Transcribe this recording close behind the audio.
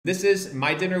This is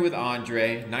My Dinner with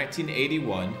Andre,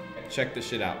 1981. Check this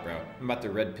shit out, bro. I'm about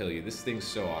to red pill you. This thing's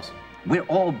so awesome. We're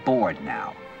all bored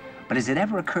now. But has it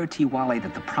ever occurred to you, Wally,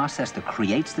 that the process that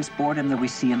creates this boredom that we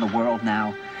see in the world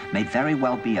now may very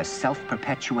well be a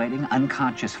self-perpetuating,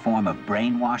 unconscious form of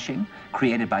brainwashing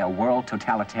created by a world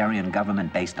totalitarian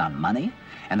government based on money?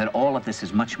 And that all of this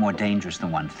is much more dangerous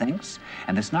than one thinks?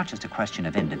 And it's not just a question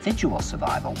of individual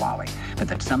survival, Wally, but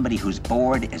that somebody who's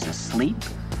bored is asleep,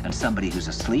 and somebody who's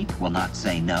asleep will not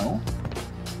say no?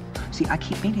 See, I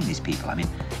keep meeting these people. I mean,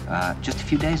 just a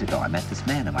few days ago, I met this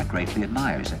man whom I greatly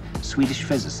admire. He's a Swedish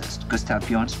physicist, Gustav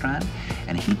Bjornstrand,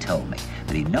 and he told me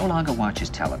that he no longer watches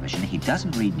television, he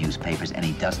doesn't read newspapers, and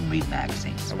he doesn't read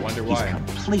magazines. I wonder why. He's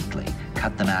completely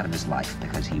cut them out of his life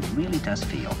because he really does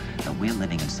feel that we're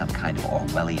living in some kind of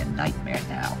Orwellian nightmare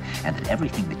now, and that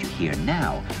everything that you hear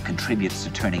now contributes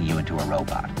to turning you into a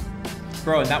robot.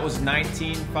 Bro, that was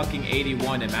 19 fucking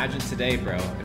 81. Imagine today, bro.